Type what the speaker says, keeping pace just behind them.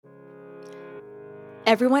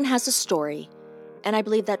Everyone has a story, and I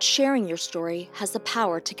believe that sharing your story has the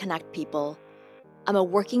power to connect people. I'm a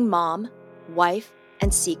working mom, wife,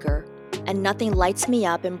 and seeker, and nothing lights me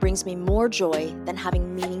up and brings me more joy than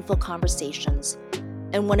having meaningful conversations.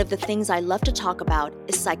 And one of the things I love to talk about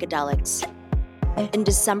is psychedelics. In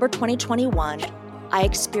December 2021, I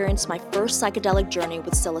experienced my first psychedelic journey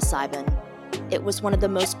with psilocybin. It was one of the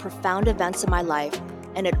most profound events in my life,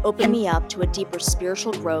 and it opened me up to a deeper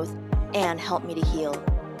spiritual growth and helped me to heal.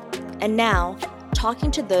 And now,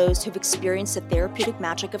 talking to those who've experienced the therapeutic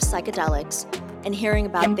magic of psychedelics and hearing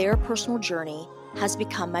about their personal journey has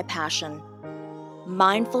become my passion.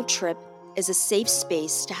 Mindful Trip is a safe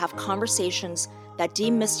space to have conversations that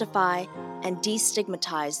demystify and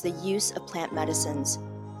destigmatize the use of plant medicines.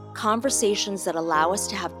 Conversations that allow us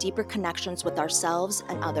to have deeper connections with ourselves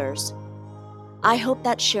and others. I hope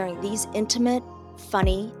that sharing these intimate,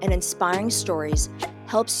 funny, and inspiring stories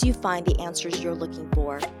helps you find the answers you're looking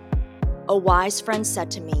for. A wise friend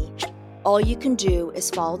said to me, "All you can do is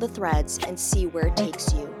follow the threads and see where it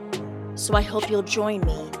takes you." So I hope you'll join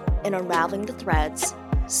me in unraveling the threads,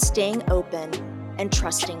 staying open, and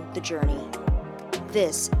trusting the journey.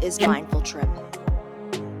 This is Mindful Trip.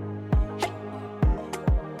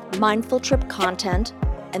 Mindful Trip content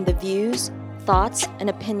and the views, thoughts, and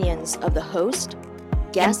opinions of the host,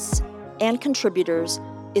 guests, and contributors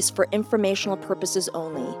is for informational purposes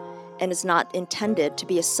only and is not intended to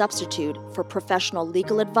be a substitute for professional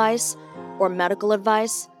legal advice or medical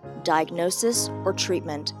advice, diagnosis, or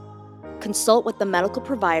treatment. Consult with the medical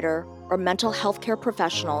provider or mental health care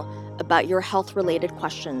professional about your health-related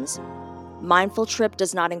questions. Mindful Trip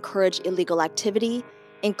does not encourage illegal activity,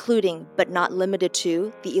 including but not limited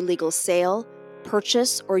to the illegal sale,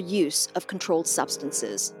 purchase, or use of controlled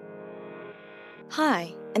substances.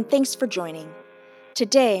 Hi, and thanks for joining.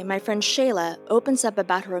 Today, my friend SHAYLA opens up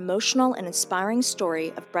about her emotional and inspiring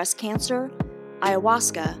story of breast cancer,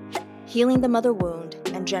 ayahuasca, healing the mother wound,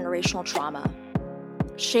 and generational trauma.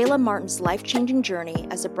 SHAYLA Martin's life-changing journey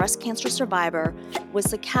as a breast cancer survivor was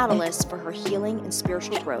the catalyst for her healing and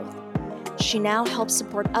spiritual growth. She now helps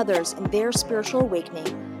support others in their spiritual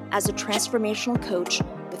awakening as a transformational coach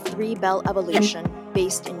with 3 Bell Evolution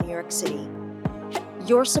based in New York City.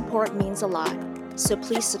 Your support means a lot, so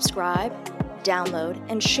please subscribe, download,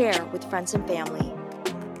 and share with friends and family.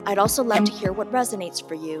 I'd also love to hear what resonates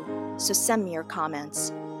for you, so send me your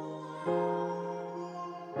comments.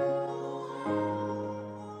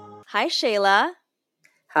 Hi, SHAYLA.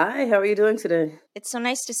 Hi, how are you doing today? It's so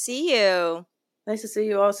nice to see you. Nice to see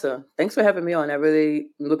you also. Thanks for having me on. I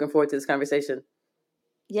really am looking forward to this conversation.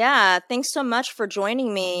 Yeah, thanks so much for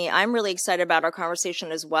joining me. I'm really excited about our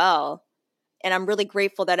conversation as well. And I'm really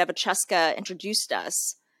grateful that Eva Cheska introduced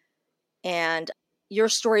us. And your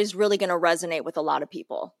story is really going to resonate with a lot of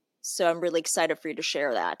people. So I'm really excited for you to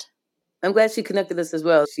share that. I'm glad she connected us as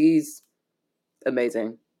well. She's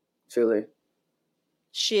amazing, truly.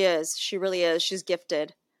 She is. She really is. She's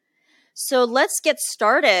gifted. So let's get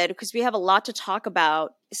started because we have a lot to talk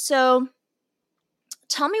about. So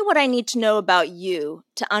tell me what I need to know about you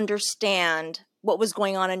to understand what was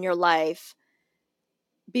going on in your life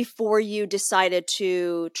before you decided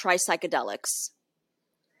to try psychedelics.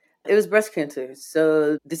 It was breast cancer.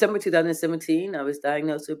 So December 2017, I was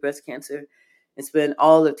diagnosed with breast cancer and spent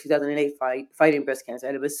all of 2008 fighting breast cancer.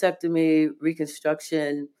 I had a vasectomy,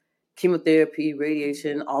 reconstruction, chemotherapy,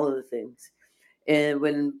 radiation, all of the things. And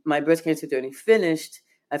when my breast cancer journey finished,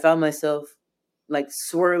 I found myself like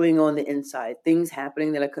swirling on the inside, things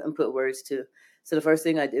happening that I couldn't put words to. So the first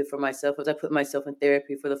thing I did for myself was I put myself in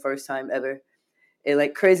therapy for the first time ever. And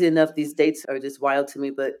like crazy enough, these dates are just wild to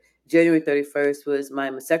me, but January 31st was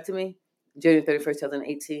my mastectomy. January 31st,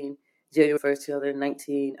 2018. January 1st,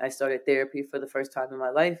 2019, I started therapy for the first time in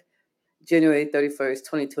my life. January 31st,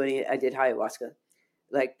 2020, I did ayahuasca.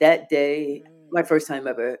 Like that day, my first time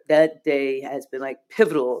ever, that day has been like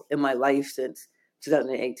pivotal in my life since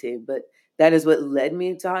 2018. But that is what led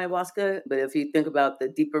me to ayahuasca. But if you think about the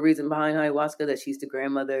deeper reason behind ayahuasca, that she's the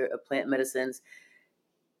grandmother of plant medicines,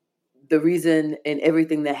 the reason and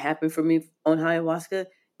everything that happened for me on ayahuasca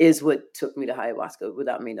is what took me to ayahuasca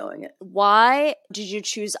without me knowing it. Why did you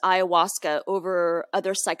choose ayahuasca over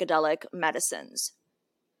other psychedelic medicines?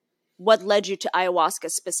 What led you to ayahuasca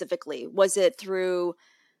specifically? Was it through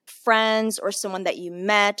friends or someone that you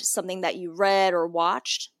met, something that you read or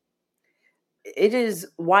watched? It is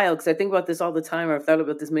wild because I think about this all the time, or I've thought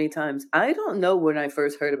about this many times. I don't know when I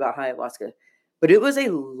first heard about ayahuasca, but it was a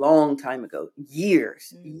long time ago,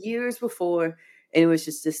 years before. And it was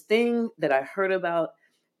just this thing that I heard about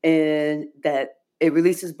and that it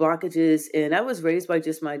releases blockages. And I was raised by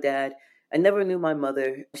just my dad. I never knew my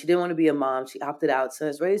mother. She didn't want to be a mom. She opted out. So I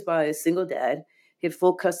was raised by a single dad. He had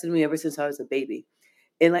full custody of me ever since I was a baby.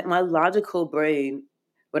 And like my logical brain,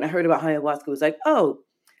 when I heard about ayahuasca, was like, oh,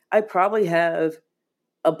 I probably have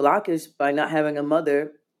a blockage by not having a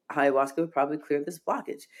mother. Ayahuasca would probably clear this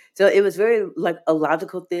blockage. So it was very like a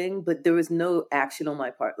logical thing, but there was no action on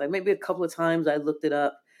my part. Like maybe a couple of times I looked it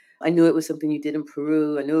up. I knew it was something you did in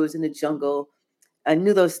Peru. I knew it was in the jungle. I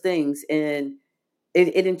knew those things. And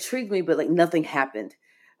it intrigued me, but like nothing happened.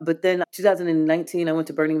 But then 2019, I went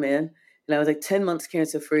to Burning Man and I was like 10 months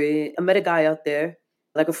cancer free. I met a guy out there,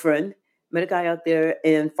 like a friend, met a guy out there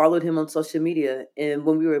and followed him on social media. And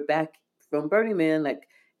when we were back from Burning Man, like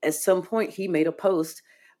at some point he made a post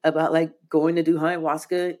about like going to do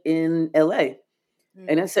ayahuasca in LA.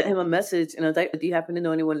 And I sent him a message and I was like, do you happen to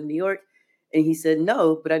know anyone in New York? And he said,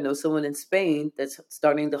 no, but I know someone in Spain that's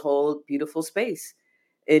starting the whole beautiful space.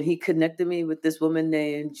 And he connected me with this woman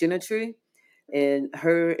named Genetry. And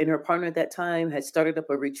her and her partner at that time had started up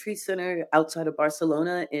a retreat center outside of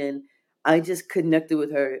Barcelona. And I just connected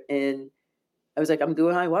with her. And I was like, I'm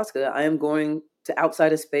doing ayahuasca. I am going to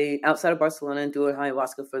outside of Spain, outside of Barcelona, and doing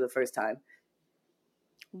ayahuasca for the first time.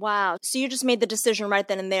 Wow. So you just made the decision right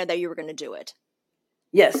then and there that you were going to do it.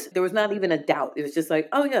 Yes, there was not even a doubt. It was just like,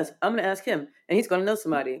 oh, yes, I'm going to ask him. And he's going to know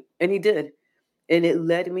somebody. And he did. And it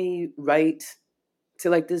led me right to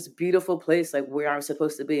like this beautiful place, like where I was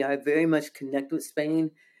supposed to be. I very much connect with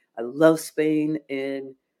Spain. I love Spain.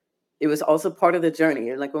 And it was also part of the journey.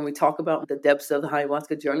 And like when we talk about the depths of the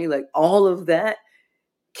ayahuasca journey, like all of that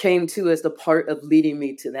came to as the part of leading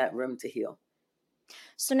me to that room to heal.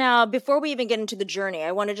 So now, before we even get into the journey,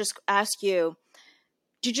 I want to just ask you,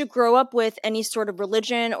 did you grow up with any sort of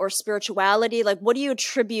religion or spirituality? Like, what do you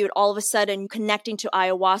attribute all of a sudden connecting to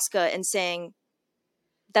ayahuasca and saying,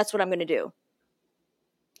 that's what I'm going to do?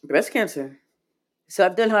 Breast cancer. So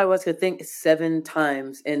I've done ayahuasca, I think 7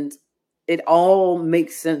 times, and it all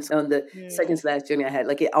makes sense on the second to last journey I had.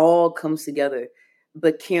 Like it all comes together.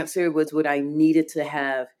 But cancer was what I needed to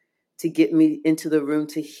have to get me into the room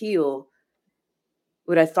to heal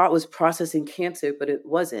what I thought was processing cancer, but it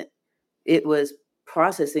wasn't. It was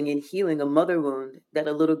processing and healing a mother wound that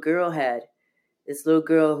a little girl had. This little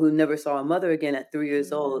girl who never saw a mother again at 3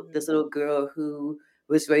 years old. This little girl who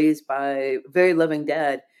was raised by a very loving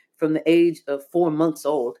dad from the age of 4 months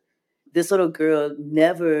old. This little girl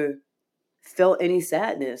never felt any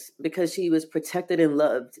sadness because she was protected and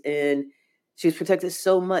loved. And she was protected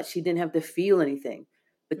so much she didn't have to feel anything.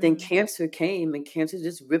 But then cancer came and cancer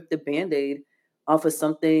just ripped the Band-Aid off of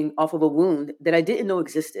something, off of a wound that I didn't know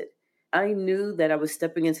existed. I knew that I was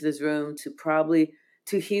stepping into this room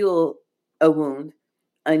to heal a wound.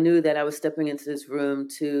 I knew that I was stepping into this room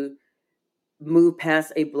to move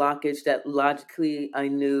past a blockage that logically I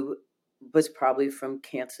knew was probably from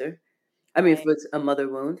cancer. I mean, if it's a mother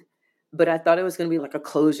wound, but I thought it was going to be like a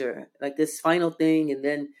closure, like this final thing, and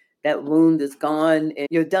then that wound is gone and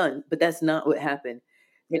you're done. But that's not what happened.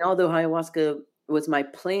 And although ayahuasca was my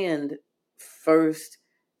planned first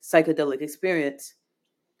psychedelic experience,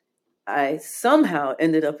 I somehow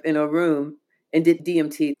ended up in a room and did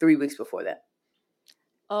DMT 3 weeks before that.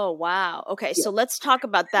 Oh, wow. Okay, so let's talk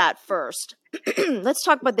about that first. Let's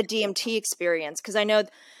talk about the DMT experience, because I know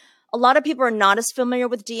a lot of people are not as familiar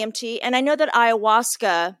with DMT, and I know that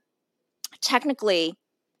ayahuasca technically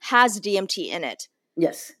has DMT in it.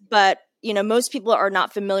 Yes. But, most people are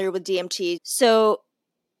not familiar with DMT. So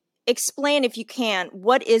explain, if you can,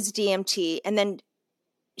 what is DMT, and then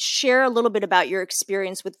share a little bit about your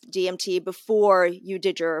experience with DMT before you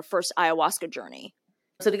did your first ayahuasca journey.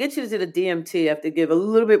 So to get you to the DMT, I have to give a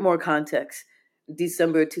little bit more context.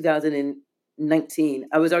 December 2019,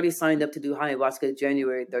 I was already signed up to do ayahuasca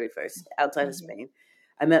January 31st outside of Spain.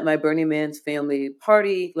 I met my Burning Man's family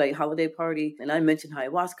party, like holiday party, and I mentioned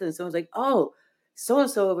ayahuasca, and someone's like, oh,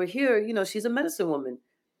 so-and-so over here, she's a medicine woman.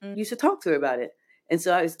 You should talk to her about it. And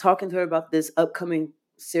so I was talking to her about this upcoming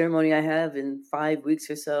ceremony I have in 5 weeks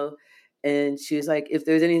or so. And she was like, if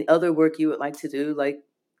there's any other work you would like to do, like,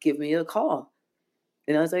 give me a call.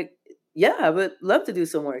 And I was like, yeah, I would love to do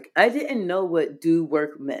some work. I didn't know what do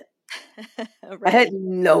work meant. Right. I had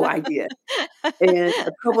no idea. And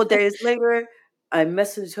a couple of days later, I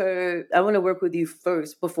messaged her, I want to work with you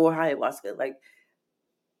first before ayahuasca. Like,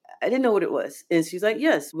 I didn't know what it was. And she's like,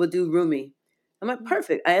 yes, we'll do Rumi. I'm like,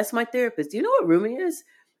 perfect. I asked my therapist, do you know what Rumi is?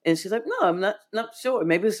 And she's like, no, I'm not sure.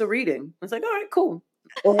 Maybe it's a reading. I was like, all right, cool.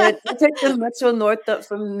 And I take the Metro North up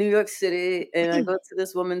from New York City, and I go to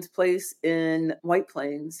this woman's place in White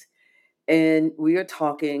Plains, and we are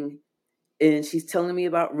talking, and she's telling me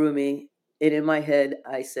about Rumi. And in my head,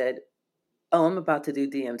 I said, oh, I'm about to do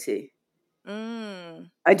DMT.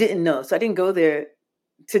 I didn't know. So I didn't go there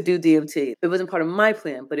to do DMT. It wasn't part of my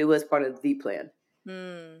plan, but it was part of the plan.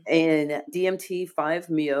 Mm. And DMT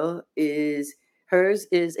 5-MeO is hers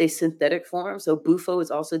is a synthetic form. So Bufo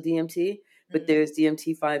is also DMT, but Mm. there's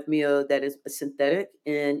DMT 5-MeO that is a synthetic,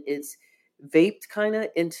 and it's vaped kind of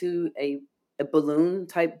into a balloon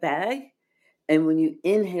type bag. And when you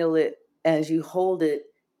inhale it, as you hold it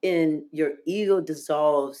in, your ego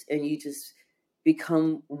dissolves and you just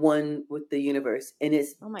become one with the universe. And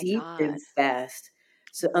it's Oh my deep and God. fast.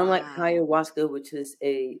 So unlike Wow. ayahuasca, which is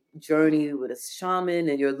a journey with a shaman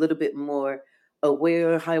and you're a little bit more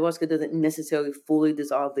aware, ayahuasca doesn't necessarily fully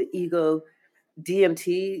dissolve the ego.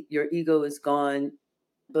 DMT, your ego is gone.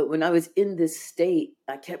 But when I was in this state,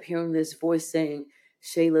 I kept hearing this voice saying,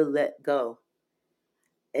 Shayla, let go.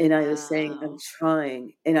 And I was saying, I'm Wow.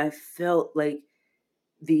 trying. And I felt like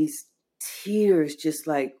these tears just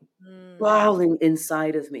like Mm. bawling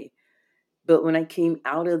inside of me. But when I came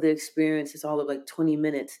out of the experience, it's all of like 20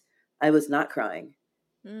 minutes, I was not crying.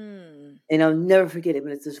 Mm. And I'll never forget it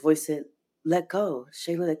when it's this voice said, let go,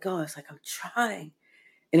 Shayla, let go. I was like, I'm trying.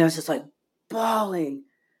 And I was just like bawling,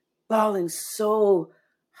 bawling so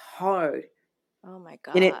hard. Oh my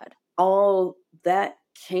And it God. all that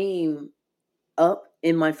came up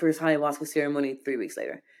in my first ayahuasca ceremony 3 weeks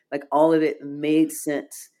later. Like all of it made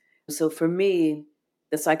sense. So for me,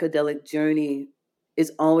 the psychedelic journey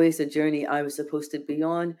is always a journey I was supposed to be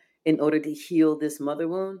on in order to heal this mother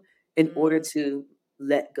wound, in order Mm. to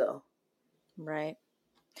let go. Right.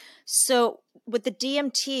 So with the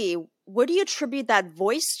DMT, what do you attribute that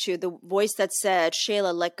voice to? The voice that said,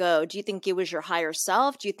 Shayla, let go. Do you think it was your higher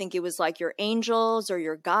self? Do you think it was like your angels or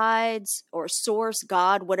your guides or source,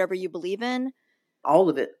 God, whatever you believe in? All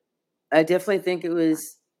of it. I definitely think it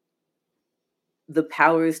was the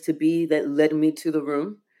powers to be that led me to the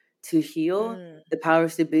room to heal, Mm. the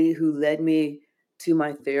powers to be who led me to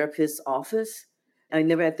my therapist's office. I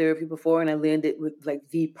never had therapy before, and I landed with like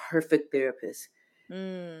the perfect therapist.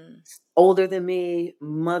 Mm. Older than me,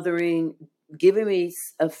 mothering, giving me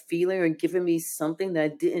a feeling or giving me something that I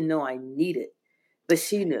didn't know I needed, but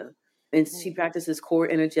she Right. knew. And she practices core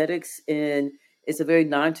energetics, and it's a very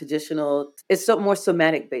non-traditional, it's so more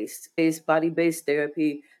somatic based, body-based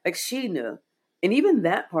therapy. Like she knew. And even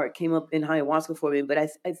that part came up in ayahuasca for me. But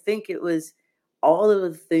I think it was all of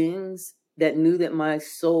the things that knew that my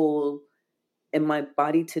soul and my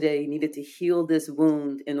body today needed to heal this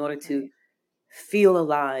wound in order to Right. feel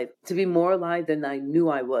alive, to be more alive than I knew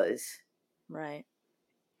I was. Right.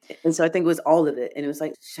 And so I think it was all of it. And it was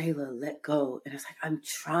like, Shayla, let go. And I was like, I'm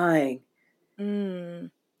trying.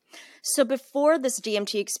 Mm. So before this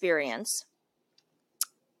DMT experience,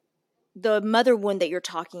 the mother wound that you're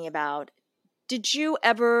talking about, did you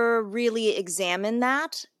ever really examine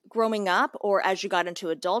that growing up or as you got into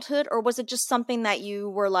adulthood? Or was it just something that you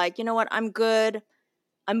were like, you know what, I'm good.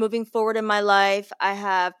 I'm moving forward in my life. I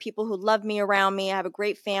have people who love me around me. I have a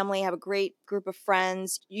great family. I have a great group of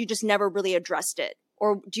friends. You just never really addressed it.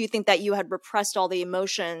 Or do you think that you had repressed all the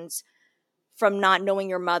emotions from not knowing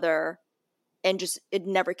your mother and just it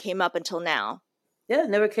never came up until now? Yeah, it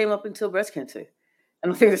never came up until breast cancer. I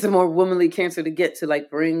don't think it's a more womanly cancer to get to like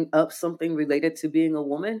bring up something related to being a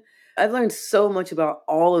woman. I've learned so much about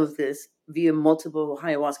all of this via multiple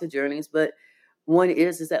ayahuasca journeys, but one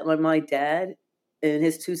is that like my dad and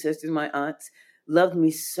his two sisters, my aunts, loved me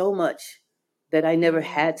so much that I never Mm,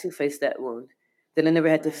 had to face that wound, that I never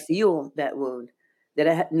had to right. feel that wound, that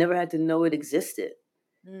I never had to know it existed.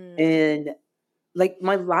 Mm, And like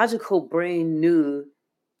my logical brain knew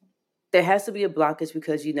there has to be a blockage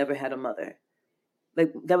because you never had a mother.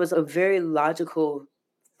 Like that was a very logical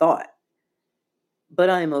thought, but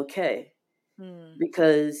I'm okay mm,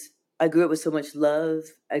 because I grew up with so much love.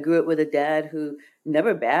 I grew up with a dad who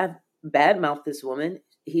never badmouthed this woman.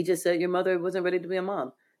 He just said your mother wasn't ready to be a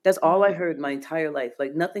mom. That's all I heard mm, my entire life.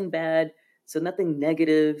 Like nothing bad, so nothing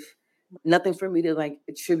negative, nothing for me to like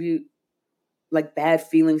attribute like bad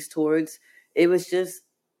feelings towards. It was just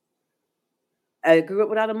I grew up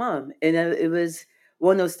without a mom, and it was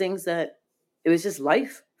one of those things that it was just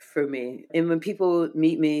life for me. And when people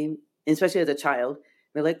meet me, especially as a child,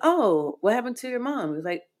 they're like, "Oh, what happened to your mom?" It's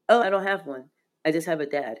like, "Oh, I don't have one. I just have a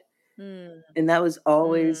dad." mm, And that was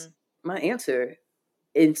always mm, my answer.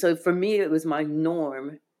 And so for me, it was my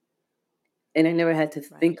norm, and I never had to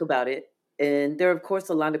right, think about it. And there are, of course,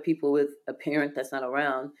 a lot of people with a parent that's not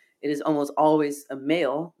around. It is almost always a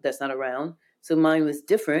male that's not around. So mine was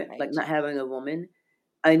different, like right. not having a woman.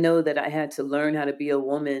 I know that I had to learn how to be a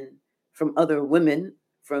woman from other women,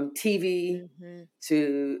 from TV Mm-hmm.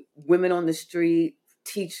 to women on the street,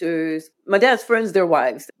 teachers, my dad's friends, their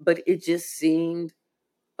wives. But it just seemed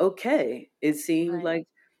okay. It seemed Right. like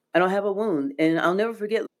I don't have a wound. And I'll never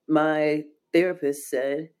forget my therapist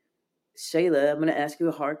said, Shayla, I'm going to ask you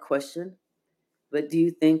a hard question, but do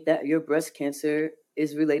you think that your breast cancer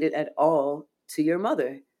is related at all to your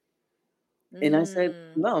mother? And I said,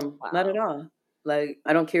 no, not at Wow. all. Like,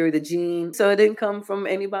 I don't carry the gene. So it didn't come from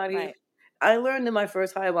anybody. Right. I learned in my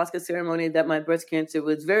first ayahuasca ceremony that my breast cancer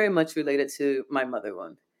was very much related to my mother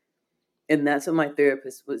wound. And that's what my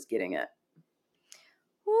therapist was getting at.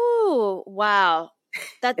 Ooh, wow.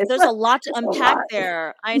 It's There's a lot to it's a unpack lot.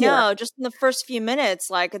 there. I Yeah. know, just in the first few minutes,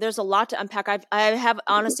 like there's a lot to unpack. I have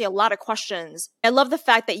honestly a lot of questions. I love the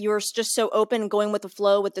fact that you were just so open, going with the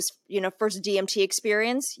flow with this, first DMT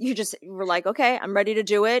experience. You just were like, okay, I'm ready to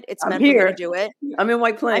do it. It's I'm meant for me to here. do it. I'm in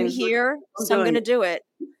White I'm Plains. here, I'm so I'm doing going to it. do it.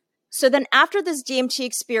 So then after this DMT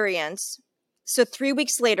experience, so 3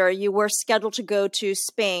 weeks later, you were scheduled to go to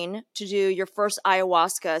Spain to do your first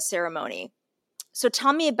ayahuasca ceremony. So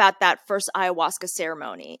tell me about that first ayahuasca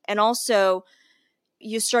ceremony. And also,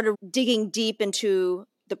 you started digging deep into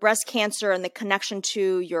the breast cancer and the connection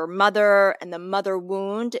to your mother and the mother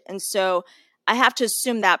wound. And so I have to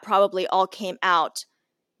assume that probably all came out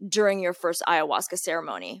during your first ayahuasca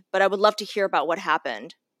ceremony. But I would love to hear about what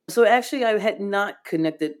happened. So actually, I had not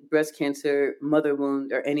connected breast cancer, mother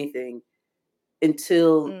wound, or anything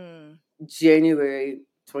until Mm, January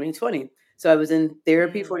 2020. So I was in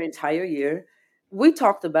therapy for mm, an entire year. We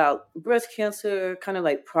talked about breast cancer, kind of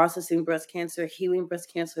like processing breast cancer, healing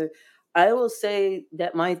breast cancer. I will say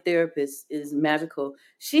that my therapist is magical.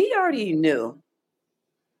 She already mm, knew.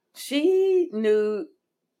 She knew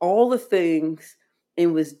all the things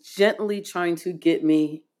and was gently trying to get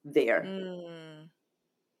me there. mm,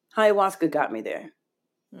 Ayahuasca got me there.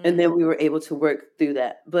 And then mm, we were able to work through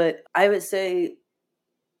that. But I would say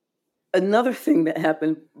another thing that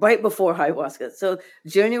happened right before ayahuasca. So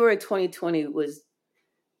January 2020 was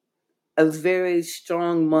a very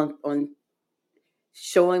strong month on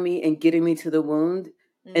showing me and getting me to the wound.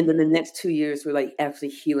 And then the mm. next 2 years were like actually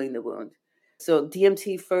healing the wound. So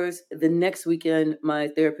DMT first. The next weekend, my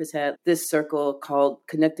therapist had this circle called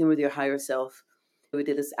Connecting with Your Higher Self. We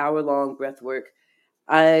did this hour-long breath work.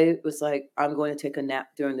 I was like, I'm going to take a nap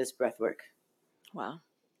during this breath work. Wow.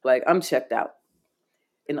 Like, I'm checked out.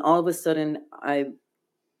 And all of a sudden, I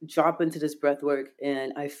drop into this breath work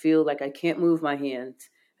and I feel like I can't move my hands.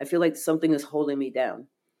 I feel like something is holding me down.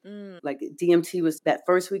 Mm, Like DMT was that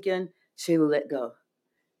first weekend, Shayla let go.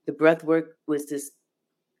 The breath work was this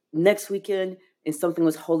next weekend and something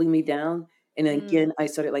was holding me down. And then mm, again, I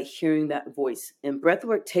started like hearing that voice. And breath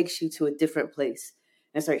work takes you to a different place.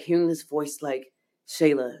 And I started hearing this voice like,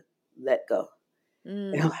 Shayla, let go.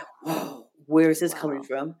 And I'm mm. like, whoa, where is this coming Wow.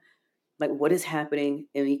 from? Like, what is happening?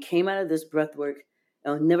 And we came out of this breath work.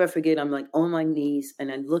 I'll never forget, I'm like on my knees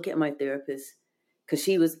and I look at my therapist because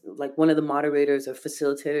she was like one of the moderators or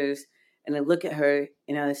facilitators. And I look at her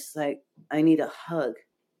and I was like, I need a hug.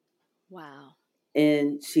 Wow.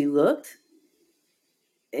 And she looked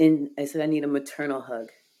and I said, I need a maternal hug.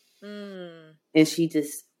 Mm. And she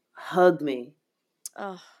just hugged me.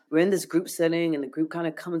 Oh, We're in this group setting and the group kind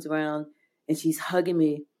of comes around and she's hugging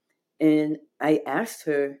me. And I asked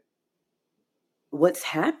her, what's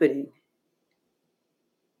happening?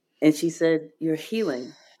 And she said, you're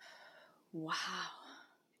healing. wow.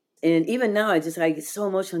 And even now, I get so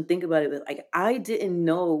emotional and think about it. But like, I didn't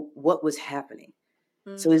know what was happening.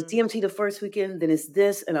 So it's Mm, DMT the first weekend, then it's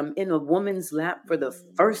this, and I'm in a woman's lap for the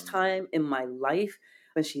first mm. time in my life.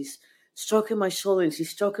 And she's stroking my shoulder and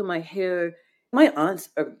she's stroking my hair. My aunts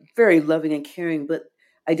are very loving and caring, but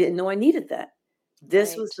I didn't know I needed that.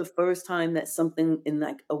 This was Right. the first time that something in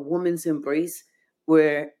like a woman's embrace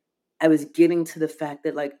where I was getting to the fact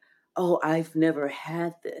that like, oh, I've never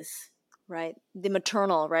had this. Right. The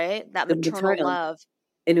maternal, right? That The maternal maternal. love.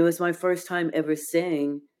 And it was my first time ever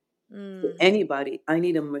saying to Mm, anybody, I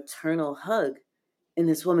need a maternal hug. And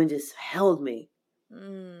this woman just held me.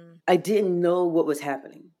 mm. I didn't know what was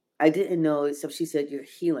happening. I didn't know, except she said, you're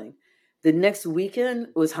healing. The next weekend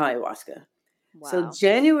was ayahuasca. So Wow.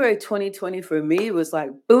 January 2020 for me was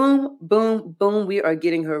like, boom, boom, boom. We are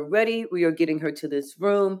getting her ready. We are getting her to this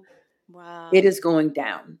room. It Wow. is going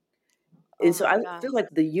down. Oh And so my I God. feel like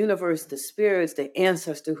the universe, the spirits, the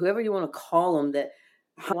ancestor, whoever you want to call them, that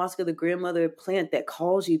ayahuasca, the grandmother plant that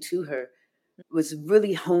calls you to her, was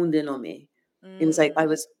really honed in on me. And it's like I Mm,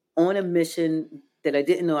 was on a mission that I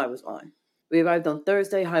didn't know I was on. We arrived on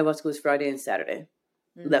Thursday, ayahuasca was Friday and Saturday,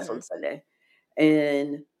 left on mm-hmm. Sunday.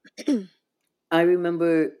 And I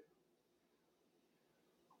remember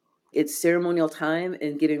it's ceremonial time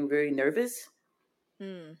and getting very nervous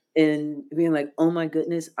Mm, and being like, oh my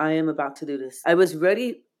goodness, I am about to do this. I was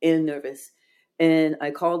ready and nervous. And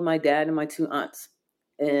I called my dad and my two aunts.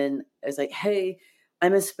 And I was like, hey,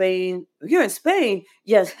 I'm in Spain. You're in Spain?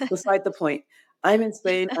 Yes, beside the point. I'm in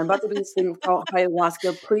Spain. I'm about to do this thing called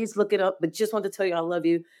ayahuasca. Please look it up. But just want to tell you I love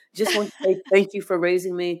you. Just want to say thank you for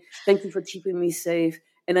raising me. Thank you for keeping me safe.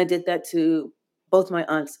 And I did that to both my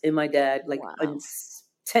aunts and my dad, like in Wow.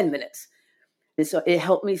 10 minutes. And so it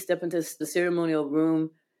helped me step into the ceremonial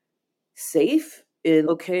room safe and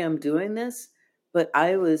okay, I'm doing this. But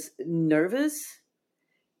I was nervous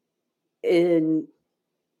and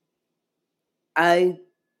I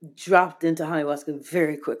dropped into ayahuasca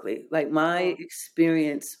very quickly. Like my Oh,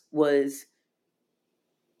 experience was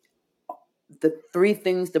the three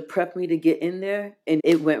things to prep me to get in there, and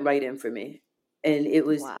it went right in for me. And it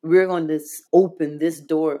was, wow. we're going to open this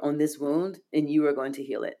door on this wound, and you are going to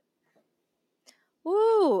heal it.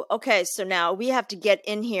 Woo. Okay, so now we have to get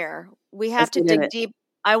in here. We Let's have to get in dig it. deep.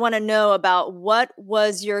 I want to know about what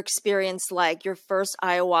was your experience like, your first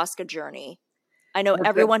ayahuasca journey. I know My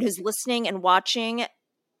everyone breath- who's listening and watching,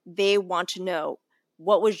 they want to know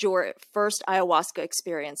what was your first ayahuasca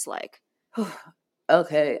experience like?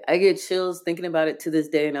 Okay, I get chills thinking about it to this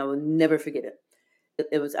day, and I will never forget it.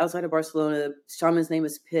 It was outside of Barcelona. The shaman's name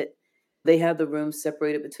is Pitt. They have the room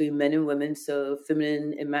separated between men and women, so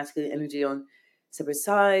feminine and masculine energy on separate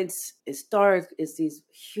sides. It's dark. It's these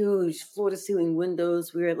huge floor to ceiling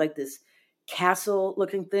windows. We're at like this castle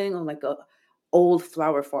looking thing on like a old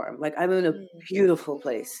flower farm. Like I'm in a Mm, beautiful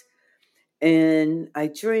place. And I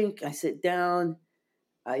drink, I sit down,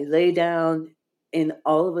 I lay down, and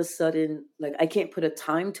all of a sudden, like I can't put a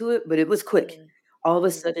time to it, but it was quick. mm, All of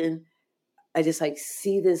a mm, sudden, I just like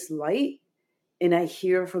see this light and I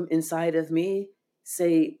hear from inside of me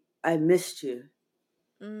say, I missed you.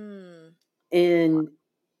 mm. And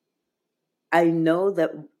I know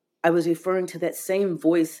that I was referring to that same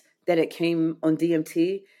voice that it came on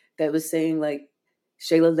DMT that was saying, like,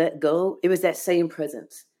 Shayla, let go. It was that same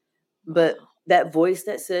presence. But Wow. that voice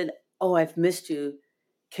that said, oh, I've missed you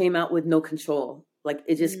came out with no control. Like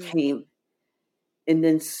it just Mm, came. And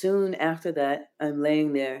then soon after that, I'm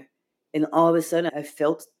laying there and all of a sudden I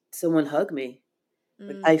felt someone hug me.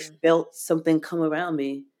 Like I mm, felt something come around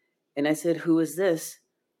me. And I said, who is this?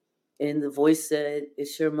 And the voice said,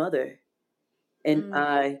 it's your mother. And mm.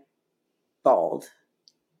 I bawled.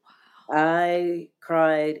 I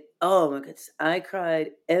cried. Oh my goodness. I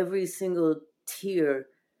cried every single tear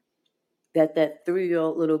that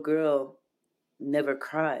 3-year-old little girl never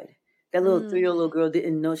cried. That little Mm, 3-year-old little girl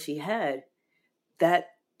didn't know she had.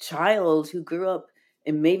 That child who grew up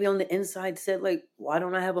and maybe on the inside said, like, why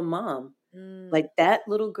don't I have a mom? mm, Like that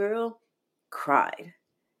little girl cried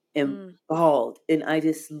and mm, bawled. And I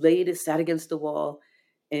just sat against the wall.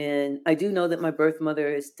 And I do know that my birth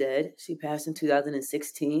mother is dead. She passed in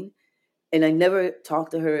 2016. And I never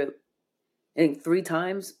talked to her, I think 3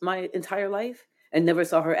 times my entire life. And never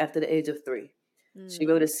saw her after the age of 3. She mm.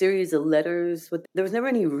 wrote a series of letters. There was never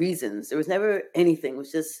any reasons. There was never anything. It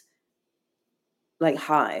was just like,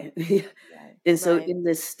 hi. Right. And so Right. in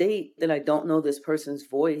this state that I don't know this person's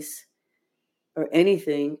voice or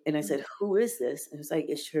anything, and I Mm, said, who is this? And it was like,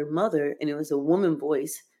 it's your mother. And it was a woman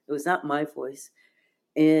voice. It was not my voice.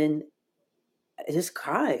 And I just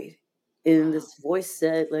cried. And wow. this voice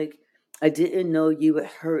said, like, I didn't know you would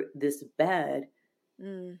hurt this bad.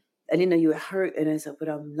 Mm, I didn't know you were hurt. And I said, but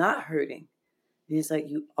I'm not hurting. And he's like,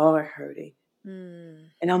 you are hurting.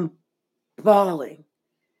 mm, And I'm bawling.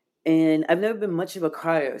 And I've never been much of a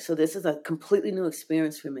crier. So this is a completely new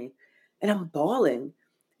experience for me. And I'm bawling.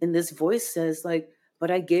 And this voice says, like,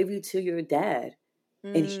 but I gave you to your dad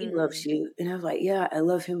and he loves mm. you. And I was like, yeah, I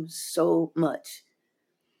love him so much.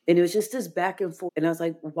 And it was just this back and forth. And I was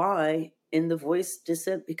like, why? And the voice just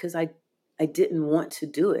said, because I didn't want to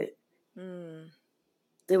do it. Mm,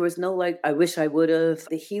 There was no like, I wish I would have.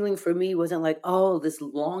 The healing for me wasn't like, oh, this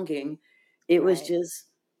longing. It was right. just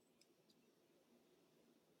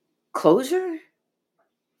closure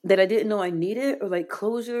that I didn't know I needed, or like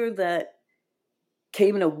closure that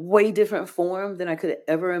came in a way different form than I could have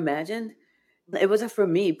ever imagined. It wasn't for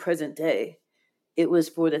me present day. It was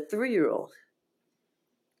for the 3-year-old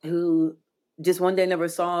who just one day never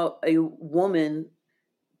saw a woman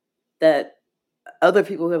that other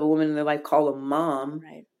people who have a woman in their life call a mom.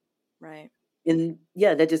 Right. Right. And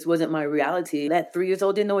yeah, that just wasn't my reality. That 3 years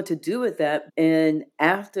old didn't know what to do with that. And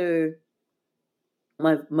after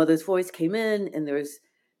my mother's voice came in and there's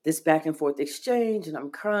this back and forth exchange and I'm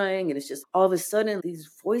crying and it's just all of a sudden these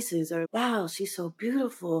voices are, wow, she's so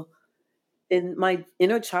beautiful. And my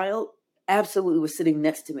inner child absolutely was sitting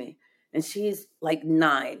next to me. And she's like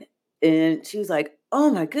 9. And she was like,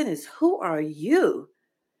 oh my goodness, who are you?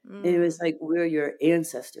 And it was Mm, like, we're your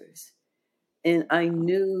ancestors. And I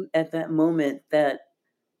knew at that moment that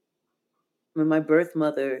when my birth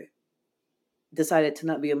mother decided to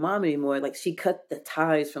not be a mom anymore, like she cut the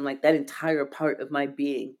ties from like that entire part of my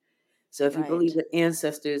being. So if you believe Right. in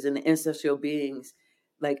ancestors and the ancestral beings,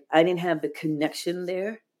 like I didn't have the connection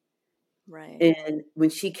there. Right. And when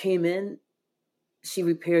she came in, she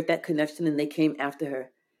repaired that connection and they came after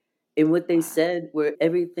her. And what they Wow. said were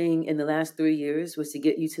everything in the last 3 years was to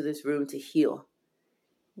get you to this room to heal.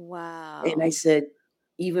 And I Wow. said,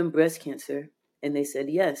 even breast cancer? And they said,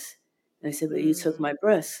 yes. And I said, but you took Mm. my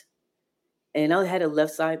breast. And I had a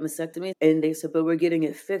left side mastectomy. And they said, but we're getting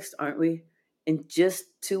it fixed, aren't we? And just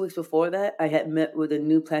 2 weeks before that, I had met with a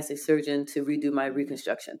new plastic surgeon to redo my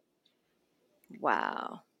reconstruction.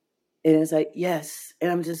 Wow. And it's like, yes.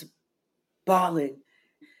 And I'm just bawling.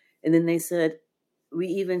 And then they said, we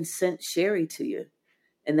even sent Sherry to you.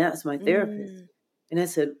 And that was my therapist. Mm. And I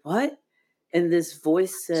said, what? And this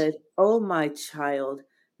voice said, oh, my child,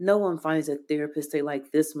 no one finds a therapist they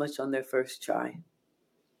like this much on their first try.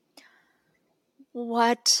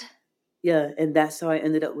 What? Yeah. And that's how I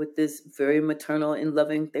ended up with this very maternal and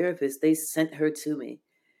loving therapist. They sent her to me.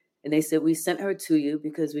 And they said, we sent her to you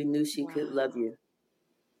because we knew she could love Wow. you.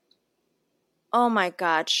 Oh my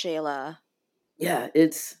God, Shayla. Yeah,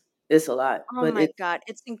 it's a lot. Oh But my it's, God.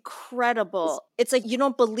 It's it's incredible. It's like you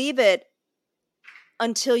don't believe it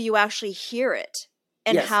until you actually hear it,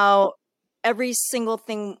 and yes, how every single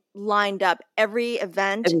thing lined up, every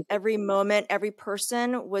event, everything. every moment, every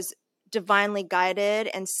person was divinely guided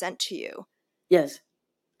and sent to you. Yes.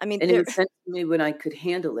 I mean, And it there was sent to me when I could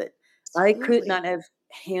handle it. I could absolutely. not have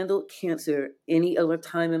handled cancer any other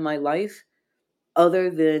time in my life other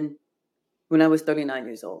than when I was 39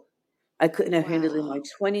 years old. I couldn't have handled it in Wow. my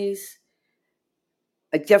 20s.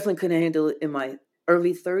 I definitely couldn't handle it in my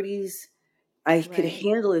early 30s. I could Right.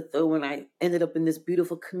 handle it though when I ended up in this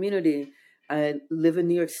beautiful community. I live in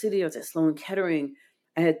New York City. I was at Sloan Kettering.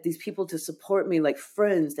 I had these people to support me, like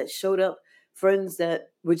friends that showed up, friends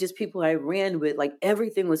that were just people I ran with. Like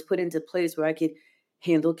everything was put into place where I could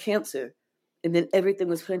handle cancer. And then everything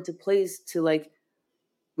was put into place to like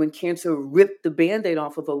when cancer ripped the band-aid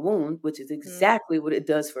off of a wound, which is Mm, exactly what it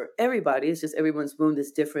does for everybody. It's just everyone's wound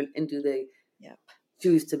is different and do they yep.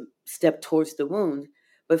 choose to step towards the wound.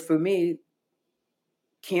 But for me,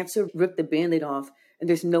 cancer ripped the band-aid off, and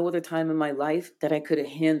there's no other time in my life that I could have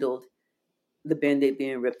handled the band-aid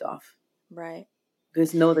being ripped off. Right.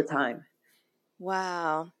 There's no other time.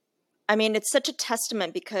 Wow. I mean, it's such a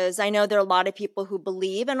testament, because I know there are a lot of people who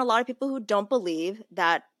believe and a lot of people who don't believe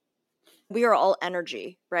that we are all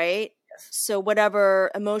energy, right? Yes. So,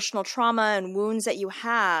 whatever emotional trauma and wounds that you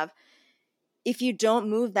have, if you don't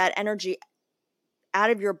move that energy out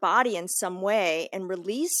of your body in some way and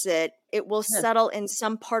release it, it will Yeah. settle in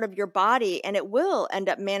some part of your body and it will end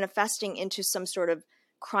up manifesting into some sort of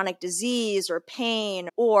chronic disease or pain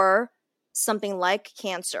or something like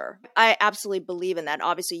cancer. I absolutely believe in that.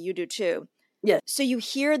 Obviously, you do too. Yeah. So you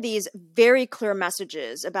hear these very clear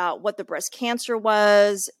messages about what the breast cancer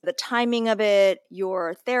was, the timing of it,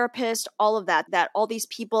 your therapist, all of that, that all these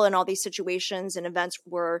people and all these situations and events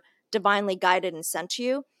were divinely guided and sent to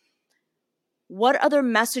you. What other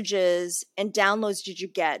messages and downloads did you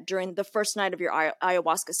get during the first night of your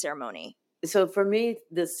ayahuasca ceremony? So for me,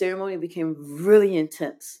 the ceremony became really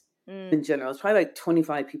intense Mm. in general. It's probably like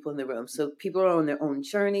 25 people in the room. So people are on their own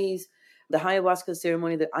journeys. The ayahuasca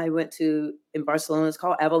ceremony that I went to in Barcelona is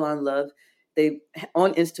called Avalon Love. They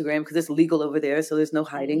on Instagram because it's legal over there, so there's no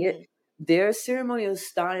hiding it. Mm-hmm. Their ceremonial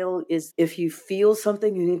style is if you feel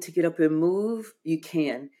something, you need to get up and move, you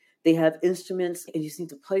can. They have instruments and you just need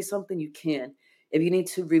to play something, you can. If you need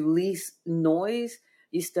to release noise,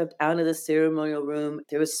 you stepped out of the ceremonial room,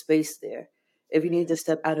 there was space there. If you need to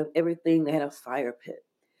step out of everything, they had a fire pit.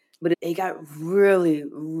 But it got really,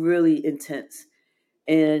 really intense.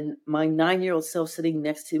 And my 9-year-old self sitting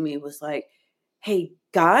next to me was like, hey,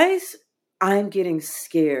 guys, I'm getting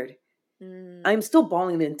scared. Mm-hmm. I'm still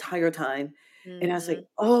bawling the entire time. And I was Mm-hmm. like,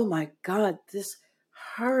 oh my God, this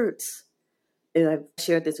hurts. And I've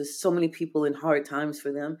shared this with so many people in hard times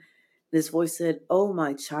for them. This voice said, oh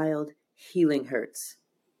my child, healing hurts.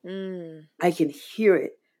 Mm. I can hear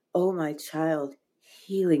it. Oh my child,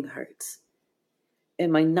 healing hurts.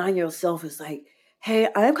 And my 9-year-old self is like, hey,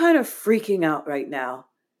 I'm kind of freaking out right now.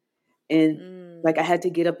 And like I Mm. had to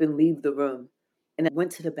get up and leave the room. And I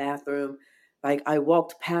went to the bathroom. Like I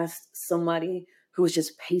walked past somebody who was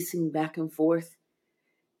just pacing back and forth.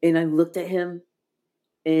 And I looked at him.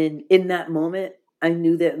 And in that moment, I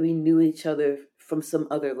knew that we knew each other from some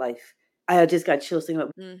other life. I just got chills thinking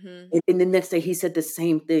about. Mm-hmm. And the next day he said the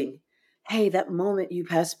same thing. Hey, that moment you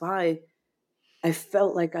passed by, I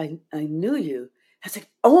felt like I knew you. I was like,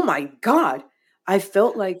 oh my God. I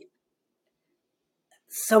felt like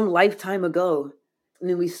some lifetime ago. And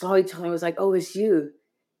then we saw each other. I was like, oh, it's you.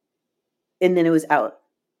 And then it was out.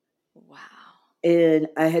 Wow. And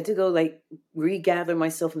I had to go like regather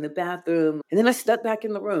myself in the bathroom. And then I stepped back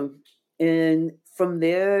in the room. And from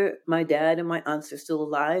there, my dad and my aunts are still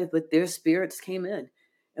alive, but their spirits came in.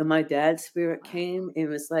 And my dad's spirit Wow. came and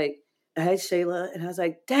was like, I had Shayla, and I was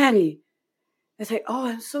like, Daddy. I was like, oh,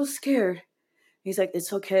 I'm so scared. He's like,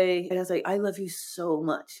 it's okay. And I was like, I love you so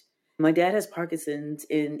much. My dad has Parkinson's.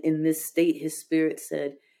 In this state, his spirit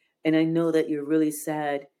said, and I know that you're really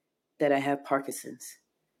sad that I have Parkinson's.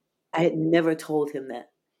 I had never told him that.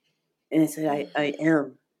 And I said, I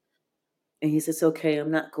am. And he said, it's okay. I'm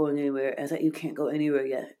not going anywhere. I was like, you can't go anywhere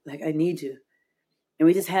yet. Like, I need you. And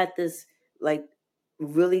we just had this, like,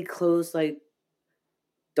 really close, like,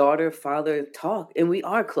 daughter father talk. And we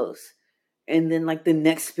are close. And then, like, the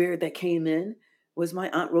next spirit that came in was my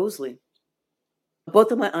Aunt Rosalie.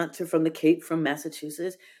 Both of my aunts are from the Cape, from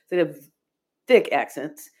Massachusetts. They have thick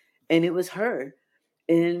accents. And it was her.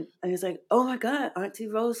 And I was like, oh my God, Auntie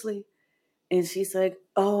Rosalie. And she's like,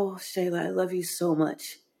 oh, Shayla, I love you so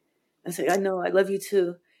much. I said, I know, I love you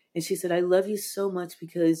too. And she said, I love you so much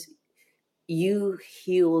because you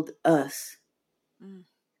healed us. Mm.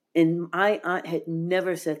 And my aunt had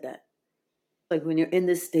never said that. Like when you're in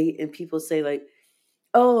this state and people say, like,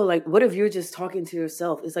 oh, like, what if you're just talking to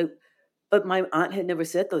yourself? It's like, but my aunt had never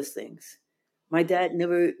said those things. My dad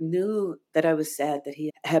never knew that I was sad that he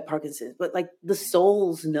had Parkinson's, but like the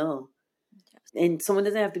souls know. Yes. And someone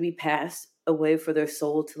doesn't have to be passed away for their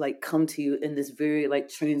soul to like come to you in this very like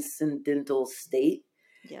transcendental state.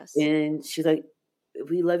 Yes. And she's like,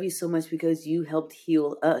 we love you so much because you helped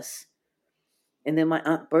heal us. And then my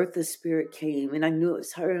Aunt Bertha's spirit came and I knew it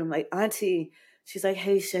was her. I'm like, Auntie. She's like,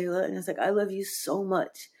 hey, Shayla. And I was like, I love you so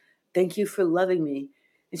much. Thank you for loving me.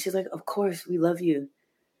 And she's like, of course, we love you.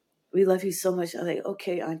 We love you so much. I was like,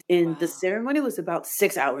 okay, Auntie. And the Wow. ceremony was about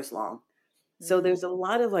 6 hours long. So Mm. there's a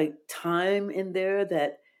lot of like time in there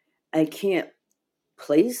that I can't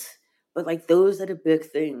place, but like those are the big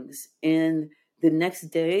things. And the next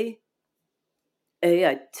day,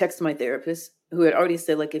 I text my therapist who had already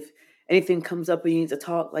said, like, if anything comes up and you need to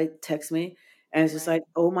talk, like, text me. And it's just Right. like,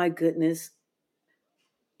 oh my goodness,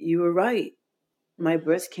 you were right. My Mm.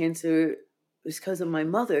 breast cancer was because of my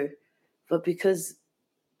mother, but because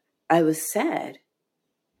I was sad.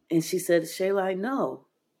 And she said, Shayla, I know.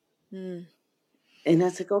 Mm. And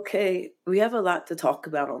that's like, okay, we have a lot to talk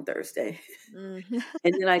about on Thursday. Mm.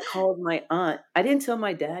 And then I called my aunt. I didn't tell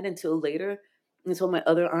my dad until later. I told my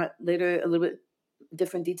other aunt later, a little bit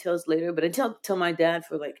different details later, but I didn't tell my dad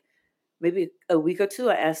for like maybe a week or two.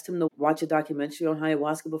 I asked him to watch a documentary on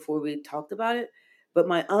ayahuasca before we talked about it. But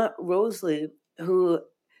my Aunt Rosalie, who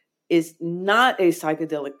is not a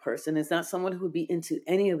psychedelic person, is not someone who would be into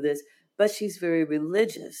any of this, but she's very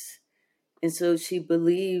religious. And so she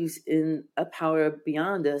believes in a power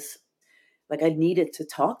beyond us. Like I needed to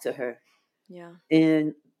talk to her. Yeah.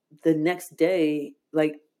 And the next day,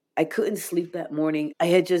 like I couldn't sleep that morning. I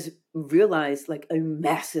had just realized like a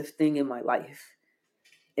massive thing in my life.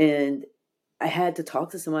 And I had to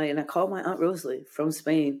talk to somebody, and I called my Aunt Rosalie from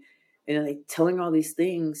Spain, and like telling her all these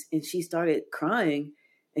things, and she started crying,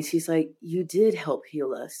 and she's like, "You did help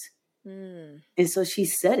heal us," Mm. and so she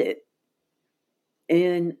said it,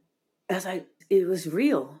 and I was like, it was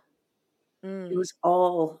real. It Mm. was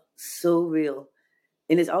all so real,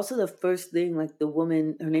 and it's also the first thing. Like the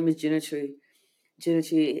woman, her name is Jennifer.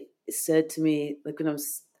 Jennifer said to me, like when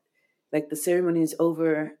like the ceremony is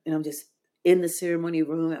over, and I'm just in the ceremony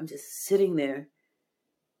room, I'm just sitting there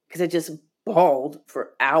because I just bawled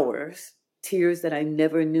for hours, tears that I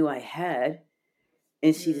never knew I had.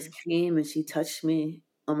 And she just Mm. came and she touched me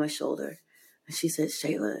on my shoulder. And she said,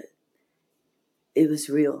 Shayla, it was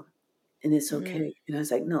real and it's Mm. okay. And I was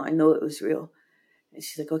like, no, I know it was real. And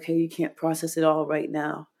she's like, okay, you can't process it all right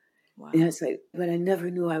now. And I Wow. was like, but I never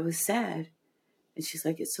knew I was sad. And she's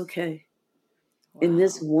like, it's okay. And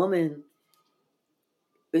this Wow. woman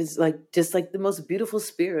is like just like the most beautiful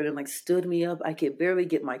spirit and like stood me up. I could barely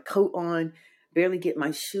get my coat on, barely get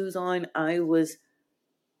my shoes on. I was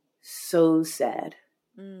so sad.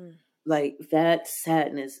 Mm. Like that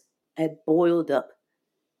sadness had boiled up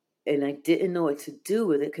and I didn't know what to do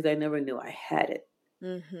with it because I never knew I had it.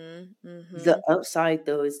 Mhm. The Mhm. upside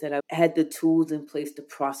though is that I had the tools in place to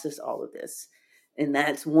process all of this. And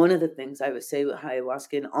that's one of the things I would say with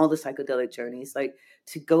ayahuasca and all the psychedelic journeys, like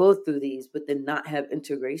to go through these, but then not have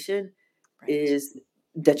integration Right. is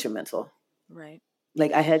detrimental. Right.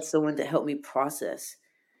 Like I had someone to help me process,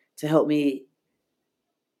 to help me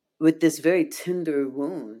with this very tender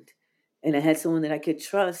wound. And I had someone that I could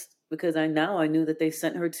trust because I knew that they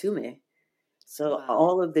sent her to me. So Wow.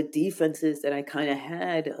 all of the defenses that I kind of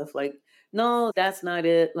had of like, no, that's not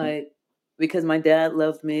it. Like, because my dad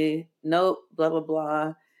loved me. Nope, blah, blah,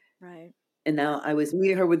 blah. Right. And now I was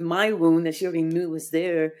meeting her with my wound that she already knew was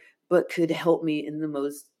there, but could help me in the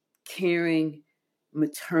most caring,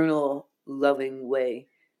 maternal, loving way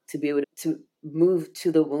to be able to move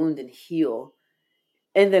to the wound and heal.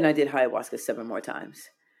 And then I did ayahuasca 7 more times.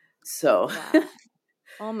 So, Wow.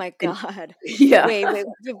 Oh my and God. yeah. Wait.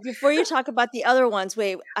 Before you talk about the other ones,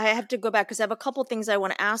 wait, I have to go back because I have a couple things I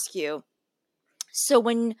want to ask you. So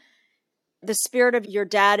when the spirit of your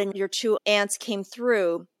dad and your two aunts came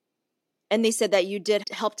through and they said that you did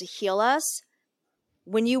help to heal us,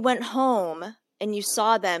 when you went home and you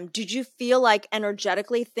saw them, did you feel like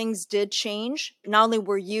energetically things did change? Not only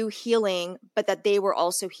were you healing, but that they were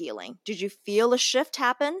also healing. Did you feel a shift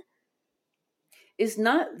happen? It's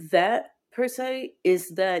not that per se,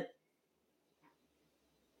 is that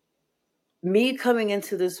me coming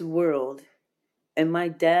into this world and my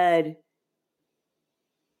dad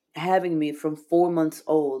having me from 4 months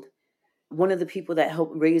old. One of the people that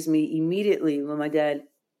helped raise me immediately when my dad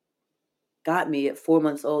got me at 4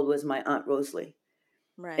 months old was my Aunt Rosalie.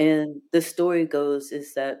 Right. And the story goes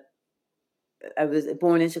is that I was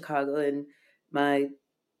born in Chicago and my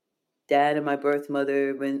dad and my birth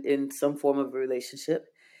mother were in some form of a relationship.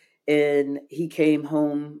 And he came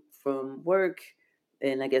home from work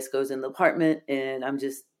and I guess goes in the apartment and I'm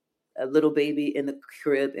just a little baby in the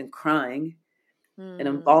crib and crying and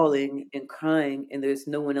I'm Mm. bawling and crying and there's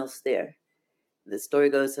no one else there. The story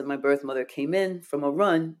goes that my birth mother came in from a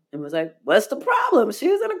run and was like, "What's the problem? She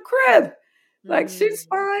was in a crib. Like, she's Mm.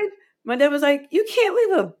 fine." My dad was like, "You can't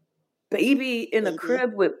leave a baby in a Baby.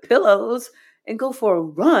 crib with pillows and go for a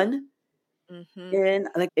run." Mm-hmm.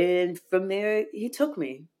 And from there, he took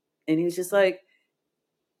me and he was just like,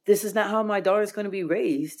 "This is not how my daughter's going to be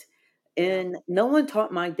raised." Yeah. And no one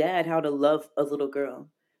taught my dad how to love a little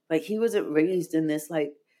girl. Like, he wasn't raised in this,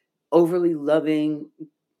 like, overly loving,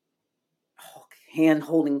 hand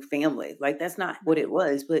holding family. Like, that's not what it Right.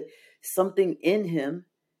 was. But something in him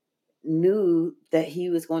knew that he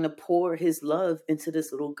was going to pour his love into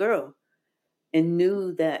this little girl and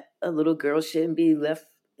knew that a little girl shouldn't be left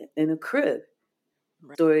in a crib.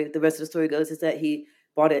 Right. The rest of the story goes is that he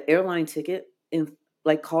bought an airline ticket and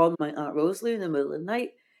like called my Aunt Rosalie in the middle of the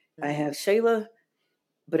night. I Mm. have Shayla,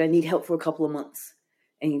 but I need help for a couple of months.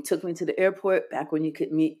 And he took me to the airport back when you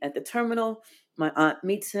could meet at the terminal. My aunt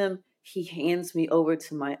meets him. He hands me over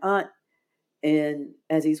to my aunt. And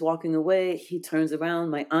as he's walking away, he turns around.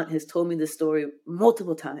 My aunt has told me this story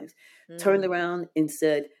multiple times. Turned Mm. around and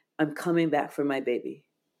said, "I'm coming back for my baby.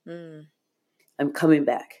 Mm. I'm coming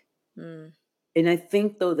back." Mm. And I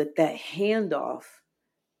think, though, that handoff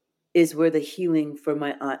is where the healing for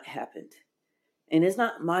my aunt happened. And it's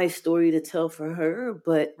not my story to tell for her,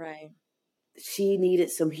 but Right. she needed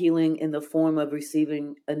some healing in the form of